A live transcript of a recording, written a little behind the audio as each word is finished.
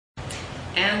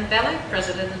And Belec,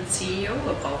 President and CEO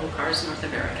of Volvo Cars North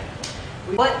America.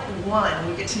 What one,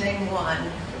 we get to name one,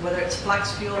 whether it's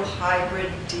flex fuel,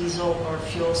 hybrid, diesel, or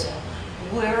fuel cell,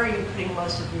 where are you putting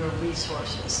most of your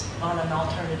resources on an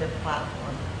alternative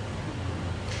platform?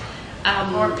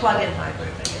 Or plug-in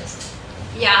hybrid, I guess.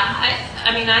 Yeah,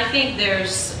 I mean, I think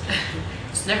there's,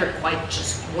 it's never quite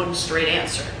just one straight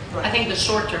answer. Right. I think the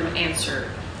short-term answer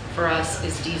for us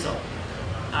is diesel.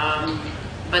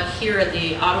 But here at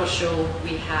the auto show,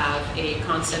 we have a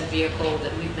concept vehicle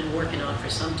that we've been working on for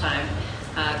some time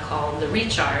called the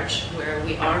Recharge, where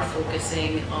we are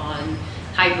focusing on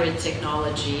hybrid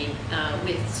technology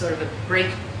with sort of a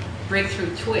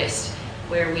breakthrough twist,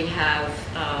 where we have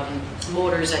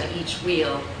motors at each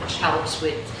wheel, which helps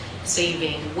with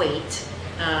saving weight,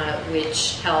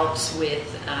 which helps with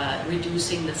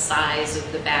reducing the size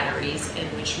of the batteries, and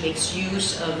which makes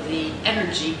use of the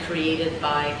energy created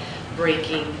by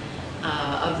braking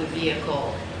of the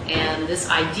vehicle. And this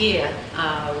idea,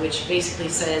 which basically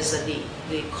says that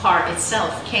the car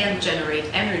itself can generate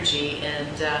energy,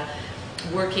 and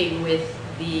working with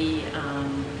the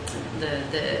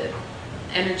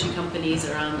energy companies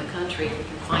around the country, if we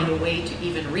can find a way to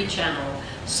even rechannel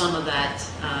some of that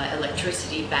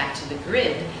electricity back to the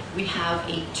grid, we have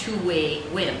a two-way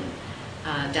win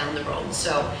down the road.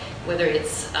 So whether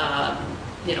it's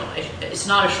you know, it's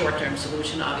not a short-term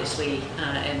solution, obviously,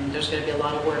 and there's going to be a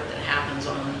lot of work that happens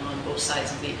on both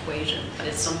sides of the equation. But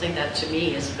it's something that, to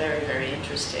me, is very, very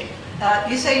interesting.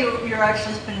 You say you're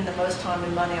actually spending the most time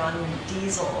and money on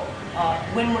diesel.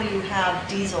 When will you have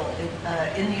diesel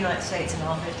in the United States, in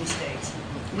all 50 states?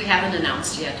 We haven't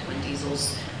announced yet when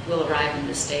diesels will arrive in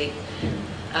the state.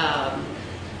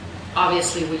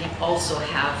 Obviously, we also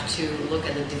have to look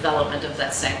at the development of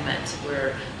that segment.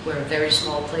 We're a very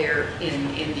small player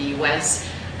in the U.S.,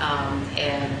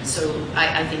 and so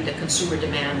I think the consumer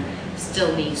demand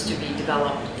still needs to be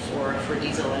developed for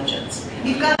diesel engines.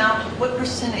 You've got out what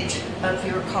percentage of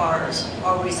your cars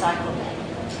are recyclable?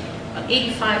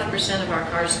 85% of our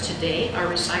cars today are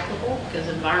recyclable, because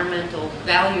environmental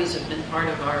values have been part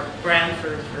of our brand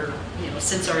for you know,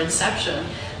 since our inception.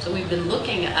 So we've been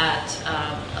looking at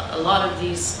a lot of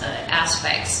these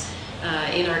aspects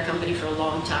in our company for a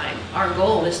long time. Our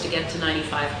goal is to get to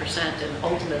 95% and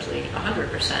ultimately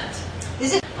 100%.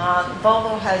 Is it?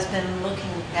 Volvo has been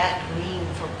looking at green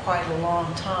for quite a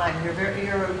long time. You're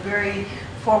very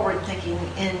forward-thinking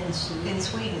in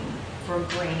Sweden for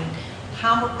green.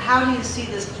 How do you see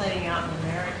this playing out in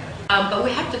America? But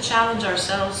we have to challenge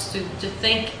ourselves to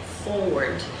think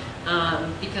forward,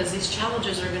 because these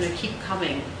challenges are going to keep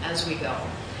coming as we go.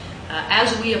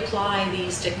 As we apply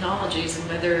these technologies, and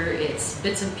whether it's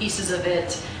bits and pieces of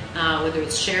it, whether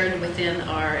it's shared within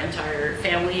our entire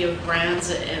family of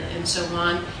brands and so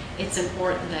on, it's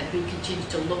important that we continue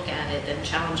to look at it and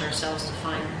challenge ourselves to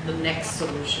find the next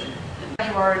solution.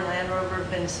 Jaguar and Land Rover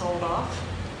have been sold off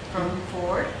from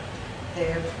Ford. They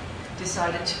have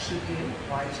decided to keep you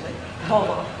wisely,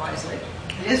 Volvo wisely,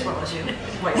 as well as you.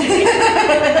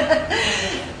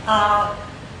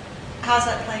 How's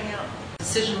that playing out? The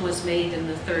decision was made in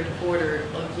the third quarter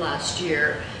of last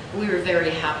year. We were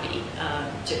very happy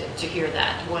to hear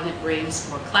that. One, it brings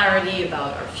more clarity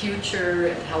about our future.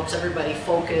 It helps everybody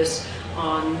focus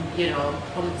on, you know,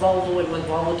 on Volvo and what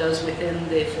Volvo does within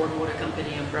the Ford Motor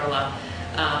Company umbrella.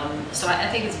 So I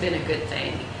think it's been a good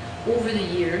thing. Over the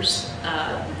years,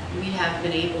 we have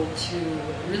been able to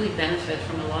really benefit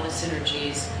from a lot of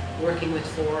synergies working with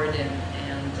Ford and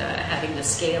having the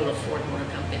scale of Ford Motor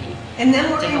Company. And then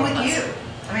working with you.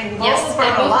 I mean, Volvo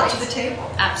brought a lot to the table.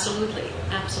 Absolutely,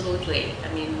 absolutely.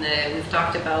 I mean, we've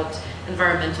talked about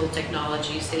environmental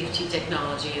technology, safety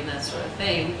technology, and that sort of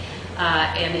thing.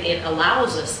 And it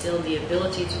allows us still the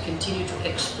ability to continue to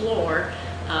explore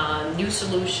new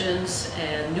solutions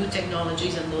and new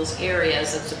technologies in those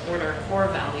areas that support our core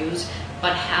values,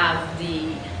 but have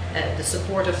the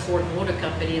support of Ford Motor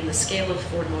Company and the scale of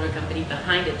Ford Motor Company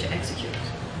behind it to execute.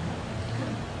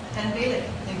 And Belec,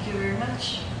 thank you very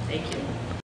much. Thank you.